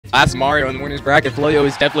That's Mario in the winner's bracket. Floyo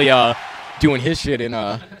is definitely doing his shit in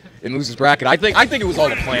loser's bracket. I think it was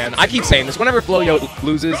all a plan. I keep saying this. Whenever Floyo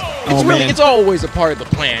loses, it's always a part of the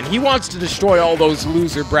plan. He wants to destroy all those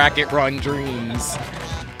loser bracket run dreams.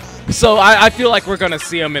 So I feel like we're gonna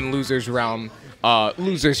see him in losers round,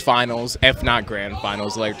 losers finals, if not grand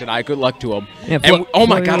finals later tonight. Good luck to him. Yeah, and oh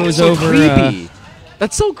my God, it was so creepy.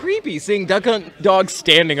 That's so creepy, seeing Duck Hunt Dog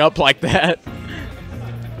standing up like that.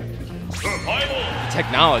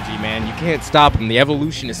 Technology, man, you can't stop him. The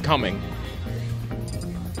evolution is coming.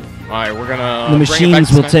 All right, we're gonna. The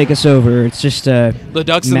machines will take us over. It's just the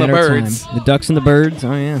ducks and the birds. The ducks and the birds.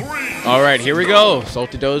 Oh yeah. All right, here we go.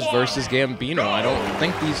 StLBoW versus Gambino. I don't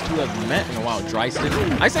think these two have met in a while. Dryston.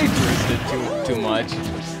 I say Dryston too much.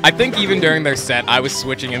 I think even during their set, I was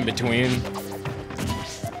switching in between.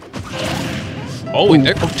 Oh, and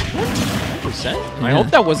they're 20%. Yeah. I hope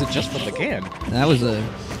that wasn't just from the can. That was a.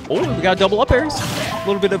 Oh, we got double up airs. A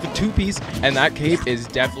little bit of a two-piece, and that cape is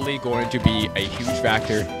definitely going to be a huge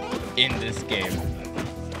factor in this game.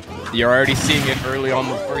 You're already seeing it early on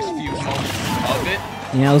the first few moments of it.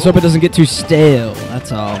 Yeah, let's hope it doesn't get too stale.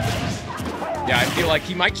 That's all. Yeah, I feel like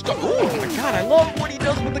he might start. Oh my God, I love what he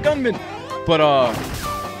does with the gunman. But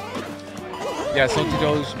yeah,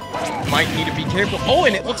 StLBoW might need to be careful. Oh,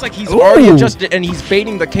 and it looks like he's already adjusted, and he's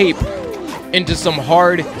baiting the cape into some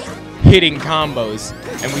hard hitting combos.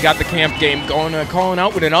 And we got the camp game calling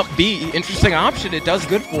out with an up B. Interesting option. It does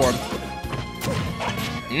good for him.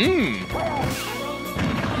 Okay.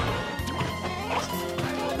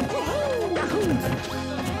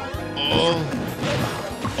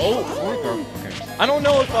 I don't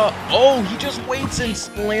know if oh, he just waits and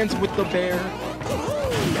lands with the bear.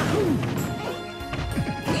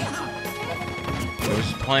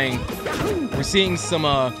 Just playing. We're seeing some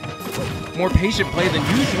more patient play than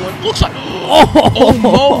usual. It looks like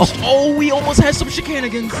almost. Oh, we almost had some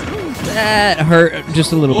shenanigans. That hurt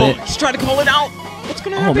just a little bit. Just try to call it out. What's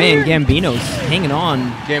gonna happen? Oh man, Gambino's hanging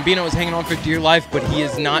on. Gambino is hanging on for dear life, but he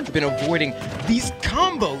has not been avoiding these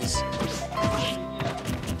combos.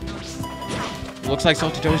 Looks like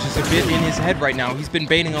StLBoW is just a bit in his head right now. He's been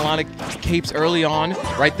baiting a lot of capes early on.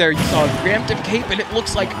 Right there, you saw a preemptive cape, and it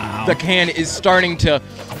looks like the can is starting to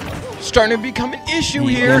become an issue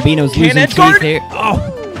here. Gambino's losing teeth here.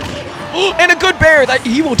 Oh, and a good bear.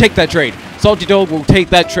 He will take that trade. StLBoW will take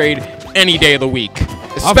that trade any day of the week,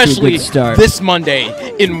 especially this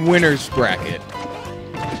Monday in winner's bracket.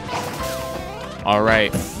 All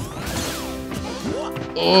right.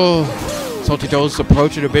 Oh, StLBoW's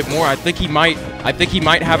approach it a bit more. I think he might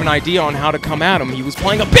have an idea on how to come at him. He was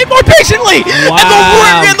playing a bit more patiently.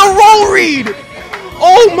 Wow. And the roll read.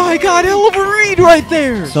 Oh my God, hell of a read right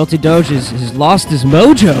there. StLBoW has lost his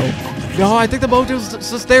mojo. No, I think the mojo's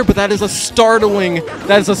just there, but that is a startling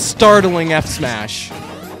F smash.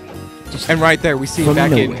 And right there, we see him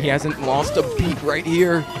back in. He hasn't lost a beat right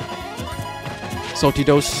here.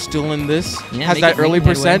 StLBoW's still in this. Yeah, has that early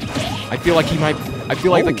percent. I feel like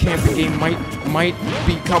the camping game might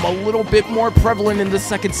become a little bit more prevalent in the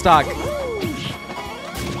second stock. There's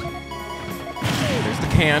the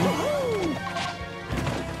can.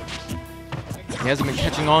 He hasn't been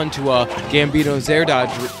catching on to Gambino's air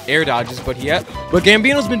dodges, but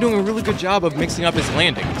Gambino's been doing a really good job of mixing up his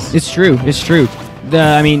landings. It's true. It's true.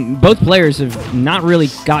 I mean, both players have not really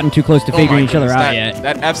gotten too close to figuring each other out yet.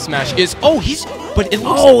 That F smash is. But it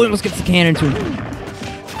looks. Oh, it almost gets the can into him.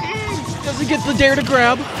 Doesn't get the dare to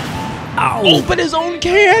grab. Ow. Oh, but his own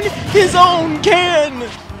can. His own can.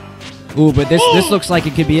 Ooh, but this looks like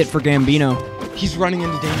it could be it for Gambino. He's running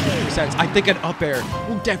into danger percents. I think an up air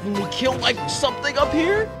will definitely kill like something up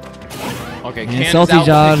here. Okay, can is out of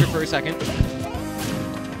the picture for a second.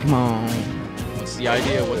 Come on. What's the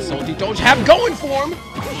idea? What StLBoW have going for him?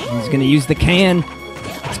 He's gonna use the can.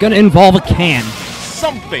 It's gonna involve a can.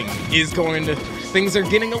 Something is going to. Things are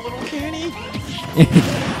getting a little canny.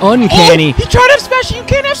 Uncanny. Oh, he tried F smash. You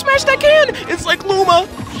can't F smash that can. It's like Luma.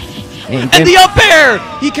 And the up air!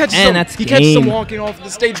 He catches him walking off the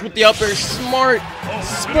stage with the up air. Smart.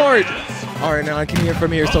 All right, now I can hear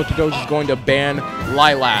from here. StLBoW is going to ban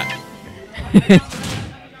Lilat.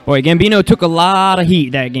 Boy, Gambino took a lot of heat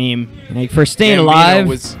that game. Like, for staying alive,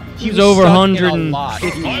 he was over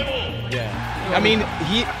 150. Yeah. I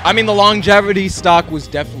mean, the longevity stock was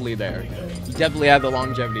definitely there. He definitely had the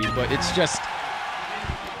longevity, but it's just.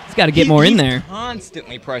 He's got to get more in there.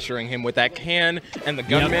 Constantly pressuring him with that can and the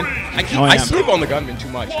gunman. I sleep on the gunman too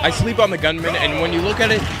much. I sleep on the gunman, and when you look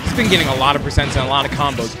at it, he's been getting a lot of percents and a lot of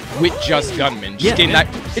combos with just gunman. Just getting that.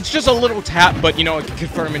 It's just a little tap, but you know it can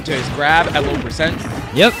confirm into his grab at low percent.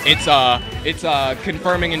 Yep. It's It's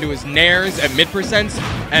confirming into his nairs at mid percents,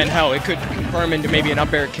 and hell, it could confirm into maybe an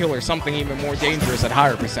up air kill or something even more dangerous at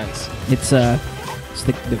higher percents. It's the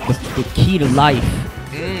key to life.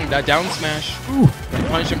 That down smash. Ooh.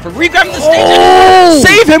 Punish him for regrabbing the stage.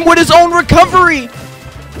 Save him with his own recovery.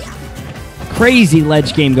 Crazy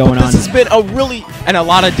ledge game going on. This has been a really and a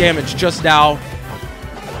lot of damage just now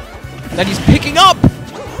that he's picking up.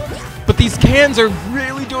 But these cans are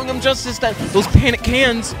really doing him justice. That those panic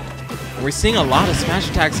cans. We're seeing a lot of smash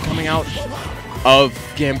attacks coming out of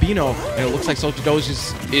Gambino, and it looks like StLBoW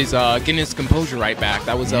is getting his composure right back.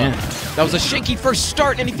 That was a shaky first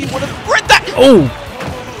start, and if he would have read that,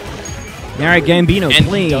 all right, Gambino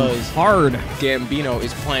playing hard. Gambino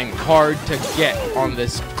is playing hard to get on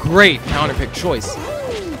this great counter pick choice.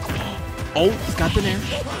 Oh, he's got the nair.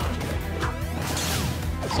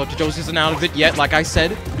 StLBoW isn't out of it yet. Like I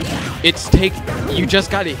said, you just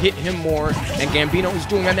got to hit him more, and Gambino is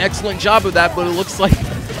doing an excellent job of that. But it looks like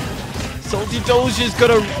StLBoW is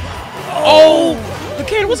gonna. Oh, the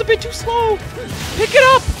can was a bit too slow. Pick it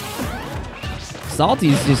up.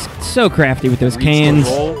 Salty's just so crafty with those cans.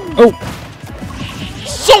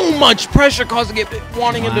 So much pressure causing it,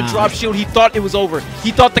 wanting him to drop shield. He thought it was over.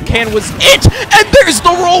 He thought the can was it, and there's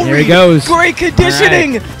the roll. There he goes. Great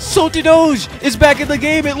conditioning. Right. StLBoW is back in the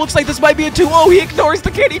game. It looks like this might be a 2-0. He ignores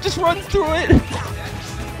the can. He just runs through it. All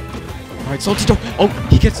right, StLBoW. Oh,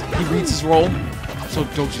 he reads his roll.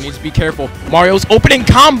 StLBoW needs to be careful. Mario's opening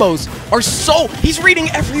combos are so. He's reading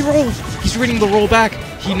every roll. He's reading the roll back.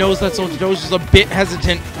 He knows that StLBoW is a bit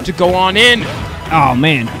hesitant to go on in. Oh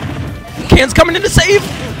man. Can's coming in to save.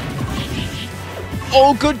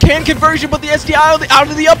 Oh, good can conversion, but the SDI out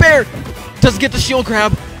of the up air. Doesn't get the shield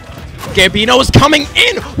grab. Gambino is coming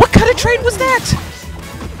in. What kind of trade was that?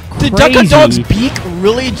 Did Duck Dog's beak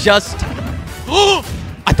really just... Oh,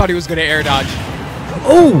 I thought he was going to air dodge.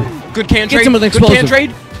 Oh, good can trade. Good can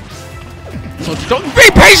trade. So don't be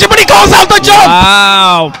patient, but he calls out the jump.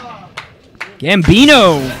 Wow.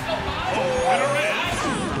 Gambino.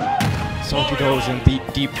 StLBoW is in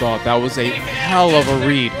deep thought. That was a hell of a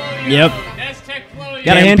read. Yep.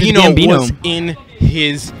 Gambino was in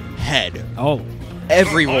his head. Oh.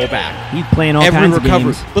 Every rollback. He's playing all kinds of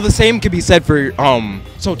games. But the same could be said for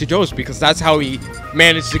StLBoW, because that's how he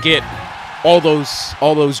managed to get all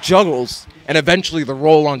those juggles and eventually the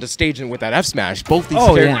roll onto stage and with that F smash. Both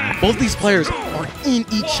these players are in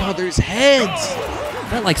each other's heads.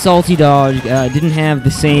 Felt like StLBoW didn't have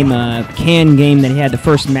the same can game that he had the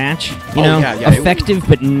first match. You know, effective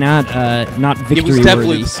but not victory. It was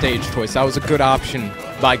definitely the stage choice. That was a good option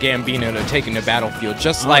by Gambino to take into battlefield.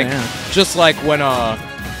 Just like when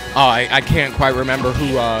I can't quite remember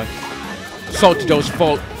who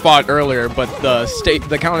StLBoW fought earlier, but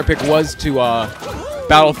the counter pick was to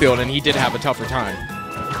battlefield, and he did have a tougher time.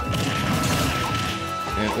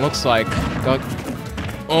 And it looks like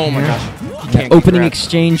oh my gosh. Opening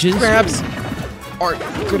exchanges. Grabs are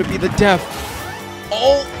going to be the death.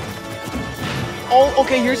 Oh,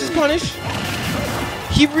 okay, here's his punish.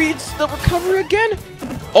 He reads the recovery again.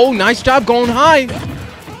 Oh, nice job going high.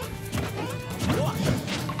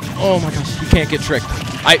 Oh my gosh, you can't get tricked.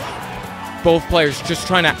 Both players just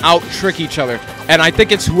trying to out-trick each other. And I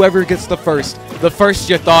think it's whoever gets the first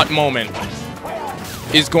you thought moment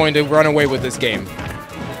is going to run away with this game.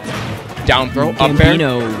 Down throw, up bear.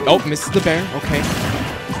 Oh, misses the bear. Okay.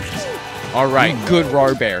 All right, good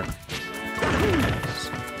raw bear.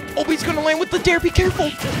 Oh, he's going to land with the dare. Be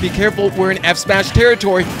careful. Be careful. We're in F smash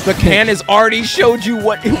territory. The can has already showed you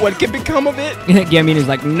what can become of it. Gambino's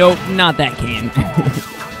like, nope, not that can.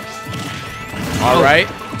 All right.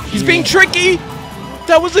 He's being tricky.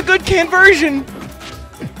 That was a good can version.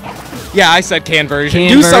 Yeah, I said can version.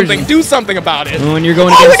 Do something about it. When you're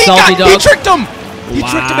going against StLBoW. He tricked him. He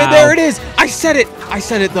tricked him, and there it is. I said it.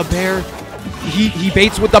 The bear. He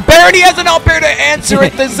baits with the bear, and he has an up bear to answer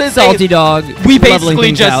it. This is StLBoW. We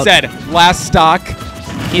basically just said last stock.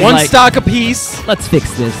 One stock apiece. Let's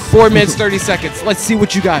fix this. 4 minutes, 30 seconds. Let's see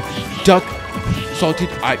what you got. Duck.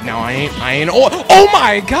 Now I ain't. Oh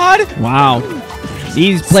my God. Wow.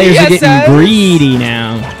 These players are getting greedy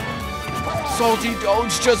now.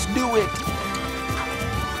 StLBoW just knew it.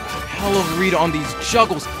 Hell of a read on these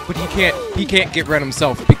juggles, but he can't get rid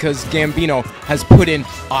himself because Gambino has put in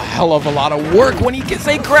a hell of a lot of work when he gets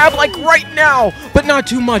a grab like right now, but not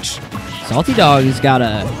too much. StLBoW has got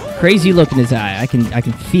a crazy look in his eye. I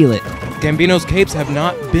can feel it. Gambino's capes have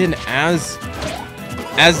not been as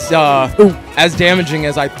damaging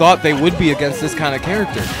as I thought they would be against this kind of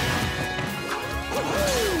character.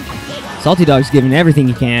 StLBoW's giving everything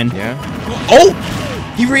he can. Yeah. Oh!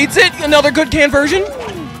 He reads it! Another good can version!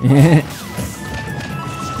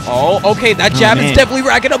 Oh, okay, that jab is definitely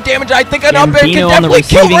racking up damage. I think an up air can Gambino definitely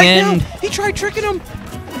kill right end. now. He tried tricking him.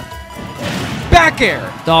 Back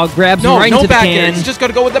air. Dog grabs him right into the back can. air. He's just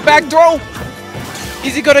gonna go with the back throw.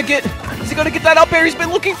 Is he gonna get that up air he's been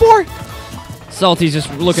looking for? Salty's just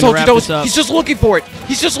looking to wrap this up. He's just looking for it.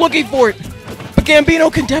 He's just looking for it. But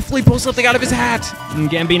Gambino can definitely pull something out of his hat. And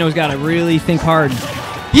Gambino's got to really think hard.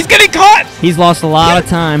 He's getting caught. He's lost a lot of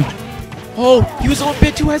time. Oh, he was a little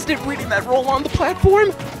bit too hesitant reading that roll on the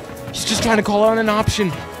platform. He's just trying to call out an option.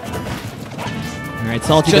 All right,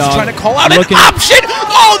 Salty just Dog. Trying to call out an option.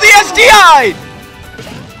 Oh, the SDI.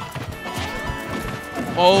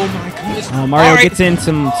 Oh my goodness. Mario gets in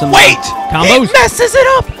some combos. He messes it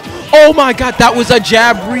up. Oh my god, that was a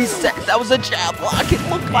jab reset. That was a jab lock. It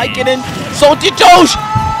looked like it in Salty Doge.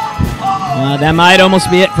 That might almost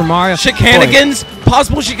be it for Mario. Shenanigans.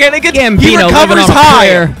 Possible shenanigans. Gambino he recovers high.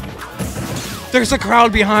 Player. There's a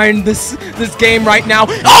crowd behind this game right now.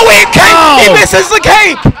 Oh, he misses the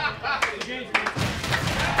cape.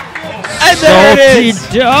 And there it is.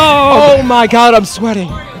 Dog. Oh my god, I'm sweating.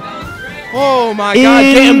 Oh my god,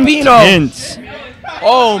 Gambino.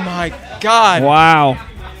 Oh my god. Wow.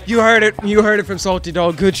 You heard it from Salty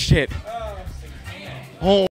Dog. Good shit. Oh.